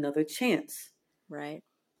receiving another chance Right.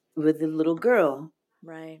 with the little girl.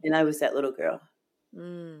 Right. And I was that little girl.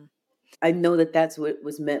 Mm. I know that that's what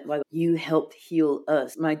was meant by you helped heal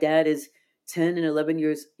us. My dad is 10 and 11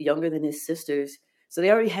 years younger than his sisters. So they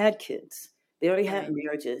already had kids. They already had Right.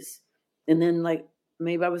 marriages. And then like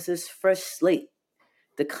maybe I was this fresh slate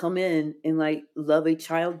to come in and like love a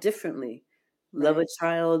child differently. Love a Right.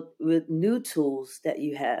 child with new tools that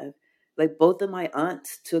you have. Like both of my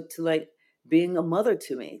aunts took to like being a mother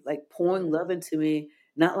to me, like pouring Mm. love into me,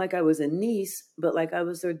 not like I was a niece, but like I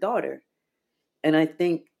was their daughter. And I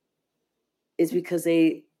think it's because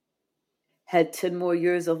they had 10 more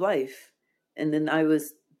years of life. And then I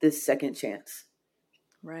was this second chance.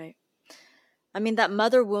 Right. I mean, that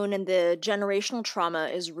mother wound and the generational trauma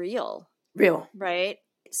is real, Real. right?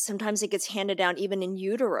 Sometimes it gets handed down even in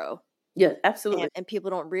utero. Yeah, absolutely. And people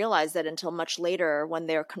don't realize that until much later when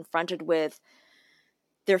they're confronted with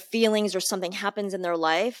their feelings or something happens in their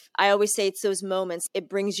life. I always say it's those moments, it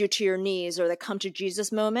brings you to your knees or the come to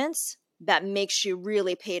Jesus moments that makes you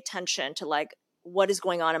really pay attention to like, what is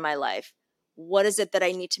going on in my life? What is it that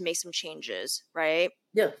I need to make some changes? Right.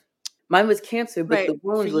 Yeah. Mine was cancer, but Right. the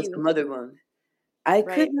For wound was the you. mother wound. I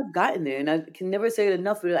Right. couldn't have gotten there. And I can never say it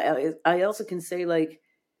enough, but I also can say, like,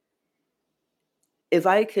 if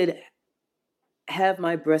I could have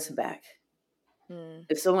my breast back, Mm.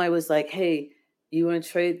 if somebody was like, "Hey, you want to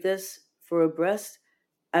trade this for a breast?"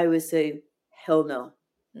 I would say, "Hell no.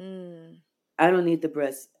 Mm. I don't need the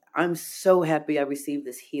breast. I'm so happy I received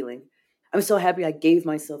this healing. I'm so happy I gave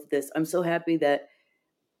myself this. I'm so happy that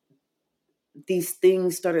these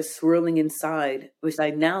things started swirling inside, which I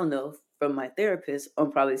now know from my therapist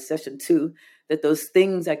on probably session 2 that those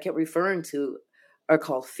things I kept referring to are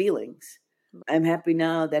called feelings. I'm happy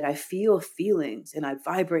now that I feel feelings and I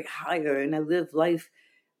vibrate higher and I live life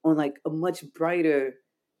on like a much brighter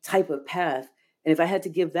type of path. And if I had to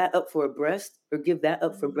give that up for a breast or give that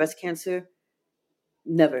up for breast cancer,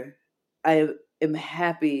 never. I am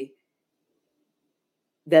happy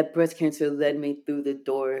that breast cancer led me through the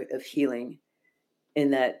door of healing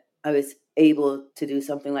and that I was able to do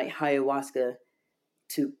something like ayahuasca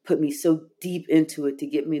to put me so deep into it to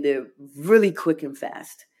get me there really quick and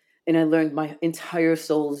fast. And I learned my entire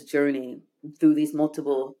soul's journey through these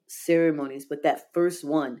multiple ceremonies. But that first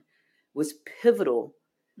one was pivotal.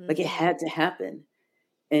 Like it had to happen.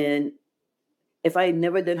 And if I had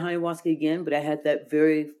never done ayahuasca again, but I had that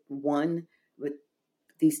very one with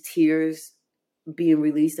these tears being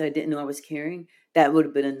released that I didn't know I was carrying, that would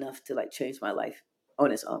have been enough to like change my life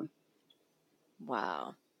on its own.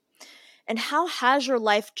 Wow. And how has your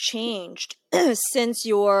life changed since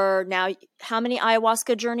your now, how many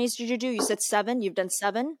ayahuasca journeys did you do? You said 7? You've done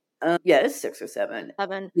 7? Yeah, it's 6 or 7.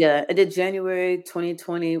 7. Yeah, I did January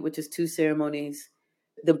 2020, which is 2 ceremonies.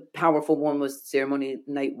 The powerful one was ceremony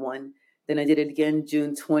night 1. Then I did it again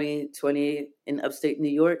June 2020 in upstate New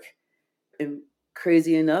York. And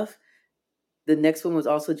crazy enough, the next one was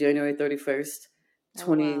also January 31st, Oh, wow.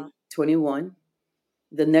 2021.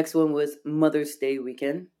 The next one was Mother's Day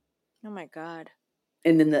weekend. Oh, my God.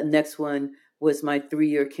 And then the next one was my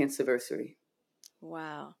 3-year cancerversary.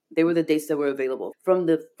 Wow. They were the dates that were available. From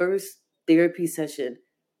the first therapy session,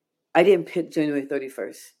 I didn't pick January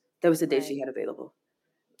 31st. That was the date she had available.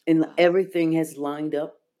 And everything has lined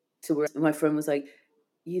up to where my friend was like,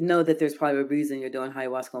 you know that there's probably a reason you're doing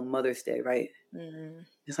ayahuasca on Mother's Day, right? Mm-hmm.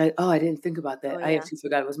 It's like, oh, I didn't think about that. Oh, I yeah. actually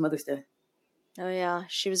forgot it was Mother's Day. Oh, yeah.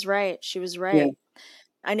 She was right. She was Yeah. right.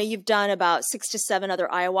 I know you've done about 6 to 7 other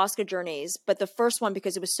ayahuasca journeys, but the first one,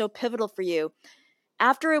 because it was so pivotal for you,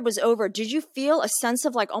 after it was over, did you feel a sense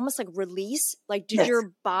of like almost like release? Like, did Yes.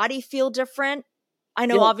 your body feel different? I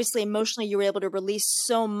know Yeah. obviously emotionally you were able to release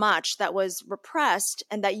so much that was repressed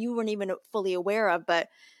and that you weren't even fully aware of, but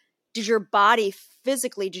did your body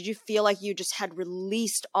physically, did you feel like you just had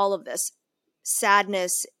released all of this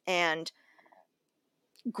sadness and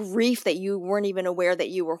grief that you weren't even aware that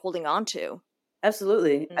you were holding on to?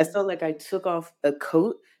 Absolutely. I felt like I took off a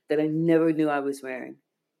coat that I never knew I was wearing.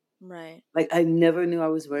 Right. Like I never knew I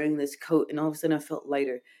was wearing this coat and all of a sudden I felt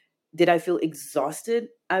lighter. Did I feel exhausted?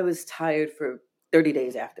 I was tired for 30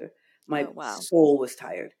 days after. My Oh, wow. soul was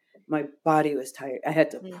tired. My body was tired. I had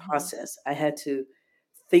to Mm-hmm. process. I had to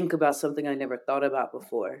think about something I never thought about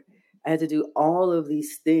before. I had to do all of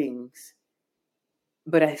these things,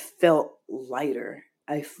 but I felt lighter.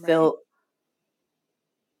 I felt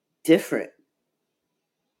different.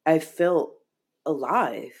 I felt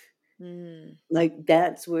alive. Mm. Like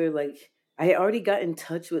that's where like I had already got in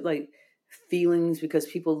touch with like feelings because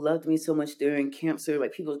people loved me so much during cancer.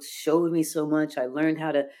 Like people showed me so much. I learned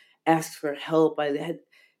how to ask for help. I had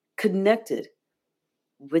connected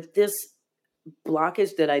with this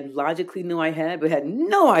blockage that I logically knew I had, but had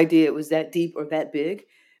no idea it was that deep or that big.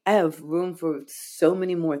 I have room for so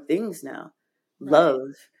many more things now. Right.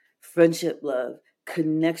 Love, friendship, love,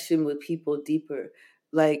 connection with people deeper.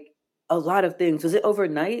 Like a lot of things. Was it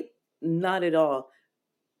overnight? Not at all.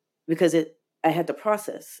 Because I had to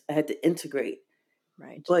process. I had to integrate.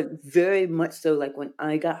 Right. But very much so like when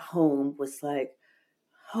I got home was like,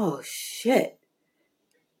 oh shit.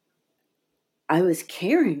 I was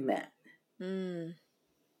carrying that. Mm.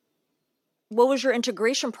 What was your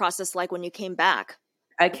integration process like when you came back?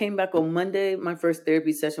 I came back on Monday. My first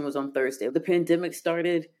therapy session was on Thursday. The pandemic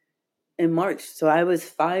started in March. So I was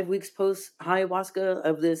 5 weeks post ayahuasca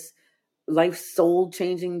of this life soul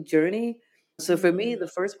changing journey. So for me, the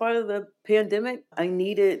first part of the pandemic, I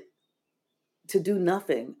needed to do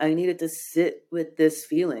nothing. I needed to sit with this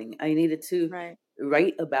feeling. I needed to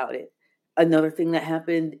write about it. Another thing that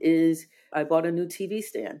happened is I bought a new TV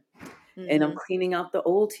stand and I'm cleaning out the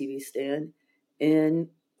old TV stand and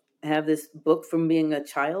have this book from being a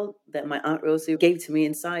child that my Aunt Rosie gave to me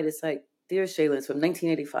inside. It's like, Dear Shayla, it's from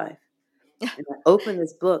 1985. And I opened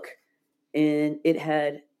this book and it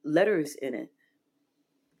had letters in it.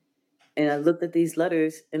 And I looked at these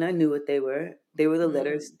letters and I knew what they were. They were the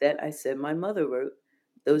letters that I said my mother wrote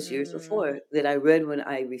those years before that I read when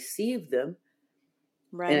I received them.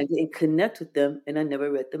 And I didn't connect with them and I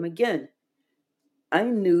never read them again. I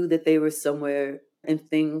knew that they were somewhere in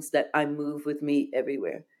things that I move with me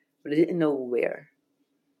everywhere, but I didn't know where.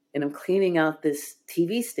 And I'm cleaning out this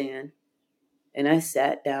TV stand and I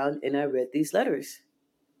sat down and I read these letters.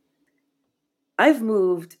 I've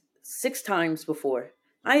moved 6 times before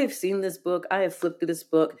I have seen this book. I have flipped through this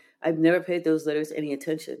book. I've never paid those letters any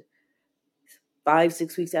attention. 5,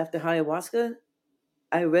 6 weeks after ayahuasca,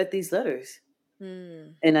 I read these letters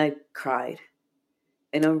and I cried.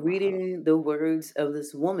 And I'm Wow. reading the words of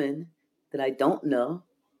this woman that I don't know.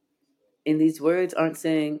 And these words aren't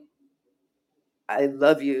saying, I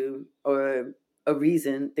love you or a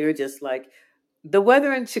reason. They're just like, the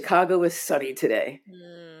weather in Chicago is sunny today.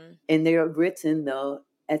 And they are written, though,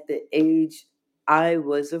 at the age I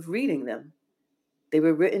was of reading them. They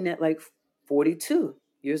were written at like 42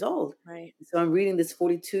 years old. Right. So I'm reading this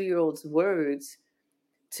 42-year-old's words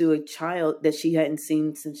to a child that she hadn't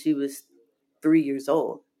seen since she was 3 years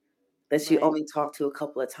old, that she Right. only talked to a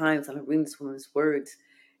couple of times. And I'm reading this woman's words,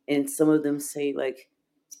 and some of them say, like,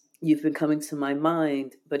 you've been coming to my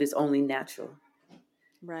mind, but it's only natural.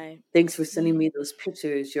 Right. Thanks for sending me those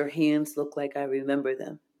pictures. Your hands look like I remember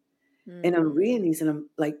them. And I'm reading these and I'm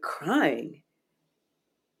like crying.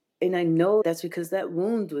 And I know that's because that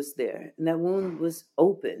wound was there and that wound was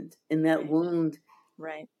opened and that Right. wound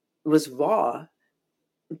Right. was raw.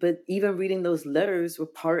 But even reading those letters were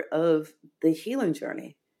part of the healing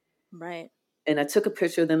journey. Right. And I took a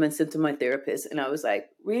picture of them and sent to my therapist. And I was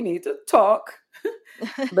like, we need to talk.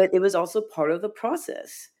 But it was also part of the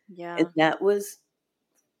process. And Yeah. that was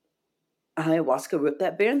ayahuasca ripped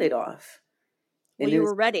that Band-Aid off. Well, And it you was,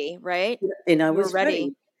 were ready, right? and I You were was ready.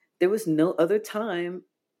 ready. There was no other time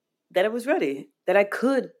that I was ready, that I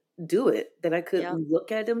could do it, that I could Yeah.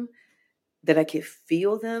 look at them, that I could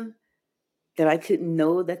feel them, that I could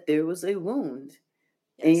know that there was a wound.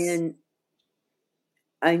 Yes. And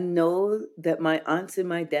I know that my aunts and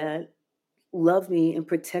my dad loved me and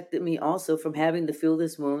protected me also from having to feel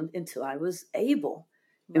this wound until I was able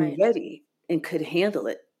and Right. ready and could handle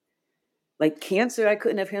it. Like cancer, I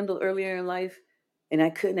couldn't have handled earlier in life, and I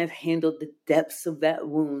couldn't have handled the depths of that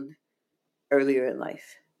wound earlier in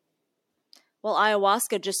life. Well,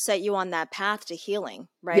 ayahuasca just set you on that path to healing,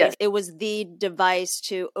 Yes. right? It was the device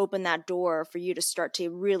to open that door for you to start to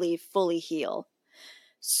really fully heal.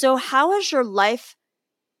 So, how has your life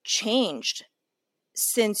changed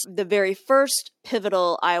since the very first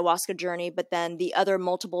pivotal ayahuasca journey, but then the other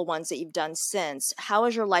multiple ones that you've done since? How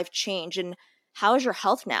has your life changed and how is your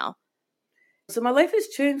health now? So my life has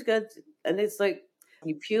changed, God, and it's like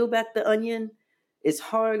you peel back the onion. It's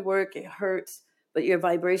hard work. It hurts, but your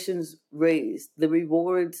vibrations raise. The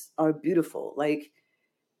rewards are beautiful. Like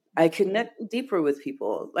I connect deeper with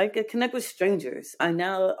people. Like I connect with strangers. I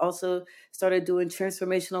now also started doing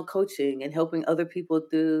transformational coaching and helping other people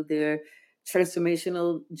through their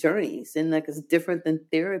transformational journeys. And like it's different than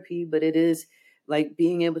therapy, but it is like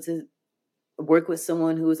being able to work with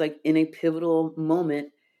someone who is like in a pivotal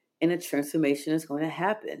moment and a transformation is going to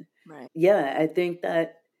happen. Right. Yeah, I think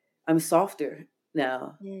that I'm softer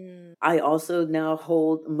now. I also now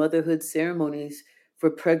hold motherhood ceremonies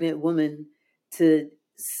for pregnant women to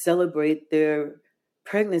celebrate their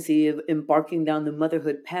pregnancy of embarking down the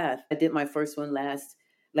motherhood path. I did my first one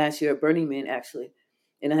last year at Burning Man actually,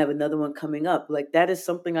 and I have another one coming up. Like that is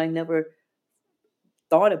something I never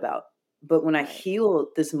thought about. But when I Right. healed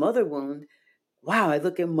this mother wound, wow, I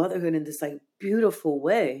look at motherhood in this like beautiful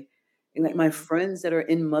way. And like my friends that are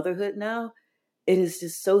in motherhood now, it is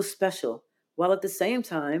just so special. While at the same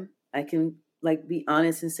time, I can like be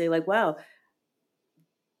honest and say, like, wow,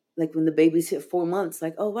 like when the babies hit 4 months,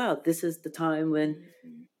 like, oh wow, this is the time when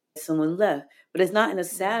someone left. But it's not in a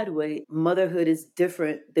sad way. Motherhood is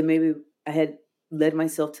different than maybe I had led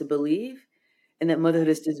myself to believe. And that motherhood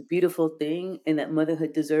Right. is this beautiful thing and that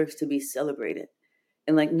motherhood deserves to be celebrated.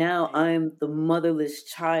 And like now Right. I'm the motherless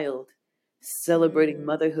child celebrating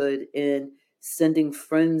motherhood and sending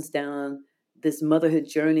friends down this motherhood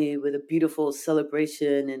journey with a beautiful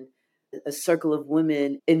celebration and a circle of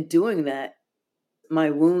women. In doing that, my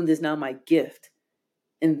wound is now my gift.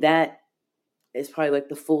 And that is probably like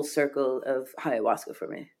the full circle of ayahuasca for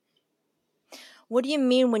me. What do you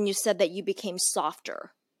mean when you said that you became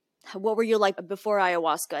softer? What were you like before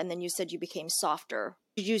ayahuasca and then you said you became softer?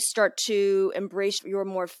 Did you start to embrace your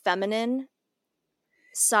more feminine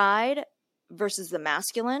side versus the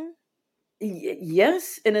masculine?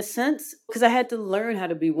 Yes, in a sense, because I had to learn how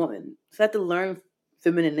to be woman. So I had to learn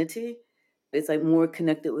femininity. It's like more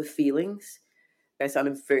connected with feelings. I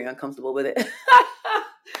sounded very uncomfortable with it.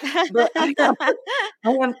 But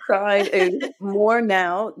I have cried more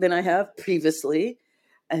now than I have previously.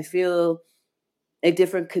 I feel a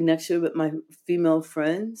different connection with my female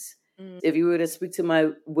friends. If you were to speak to my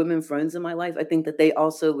women friends in my life, I think that they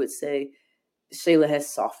also would say Shayla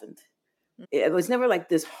has softened. It was never like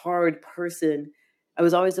this hard person. I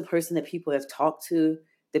was always the person that people have talked to,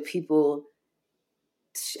 that people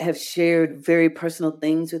have shared very personal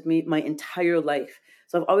things with me my entire life.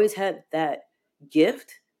 So I've always had that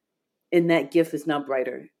gift, and that gift is now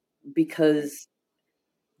brighter because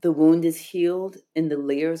the wound is healed and the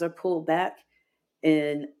layers are pulled back,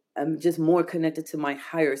 and I'm just more connected to my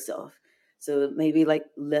higher self. So maybe like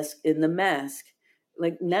less in the mask.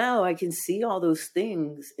 Like now I can see all those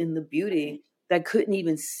things in the beauty that I couldn't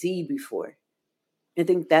even see before. I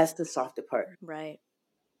think that's the softer part. Right.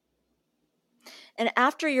 And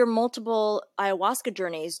after your multiple ayahuasca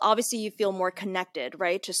journeys, obviously you feel more connected,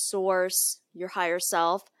 right, to source, your higher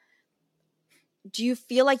self. Do you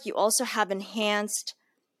feel like you also have enhanced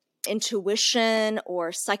intuition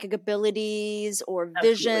or psychic abilities or Absolutely.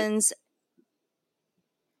 visions?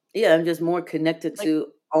 Yeah, I'm just more connected Like, to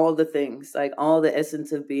all the things, like all the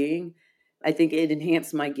essence of being. I think it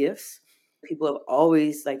enhanced my gifts. People have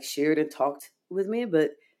always like shared and talked with me,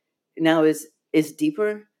 but now it's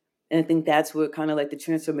deeper. And I think that's where kind of like the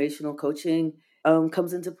transformational coaching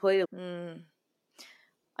comes into play. I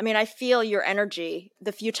mean, I feel your energy.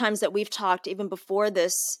 The few times that we've talked, even before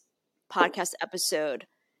this podcast episode,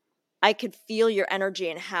 I could feel your energy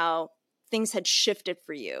and how things had shifted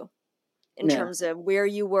for you in Yeah. terms of where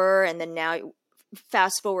you were. And then now,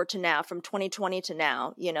 fast forward to now, from 2020 to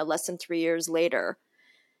now, less than 3 years later.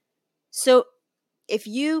 So if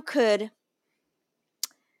you could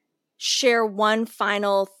share one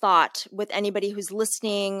final thought with anybody who's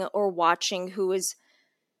listening or watching who is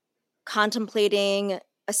contemplating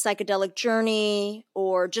a psychedelic journey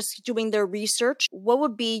or just doing their research, what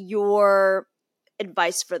would be your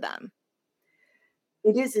advice for them?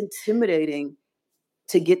 It is intimidating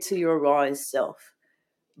to get to your rawest self.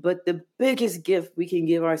 But the biggest gift we can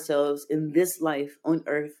give ourselves in this life on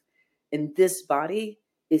earth, in this body,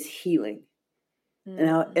 is healing. And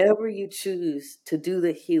Mm, however you choose to do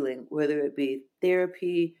the healing, whether it be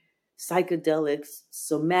therapy, psychedelics,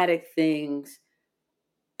 somatic things,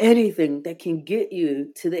 anything that can get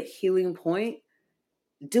you to that healing point,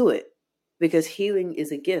 do it, because healing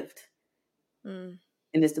is a gift. mm.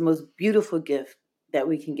 And it's the most beautiful gift that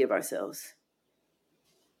we can give ourselves.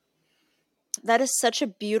 That is such a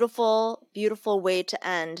beautiful, beautiful way to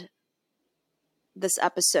end this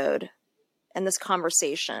episode and this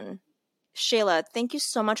conversation. Shayla, thank you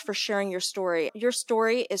so much for sharing your story. Your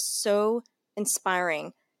story is so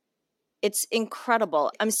inspiring. It's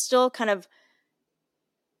incredible. I'm still kind of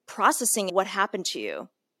processing what happened to you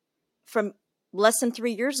from less than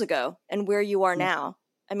 3 years ago and where you are now.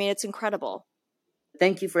 I mean, it's incredible.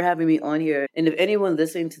 Thank you for having me on here. And if anyone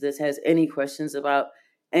listening to this has any questions about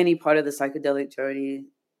any part of the psychedelic journey,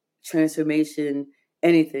 transformation,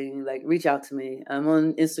 anything, like reach out to me. I'm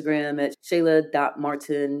on Instagram at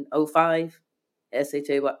shayla.martin05,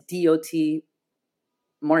 SHAYLA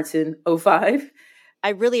Martin05. I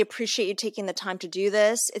really appreciate you taking the time to do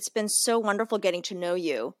this. It's been so wonderful getting to know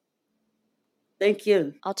you. Thank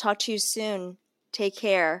you. I'll talk to you soon. Take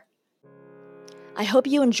care. I hope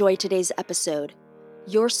you enjoyed today's episode.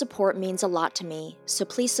 Your support means a lot to me, so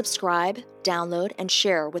please subscribe, download, and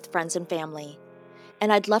share with friends and family.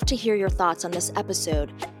 And I'd love to hear your thoughts on this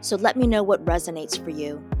episode, so let me know what resonates for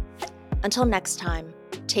you. Until next time,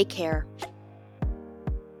 take care.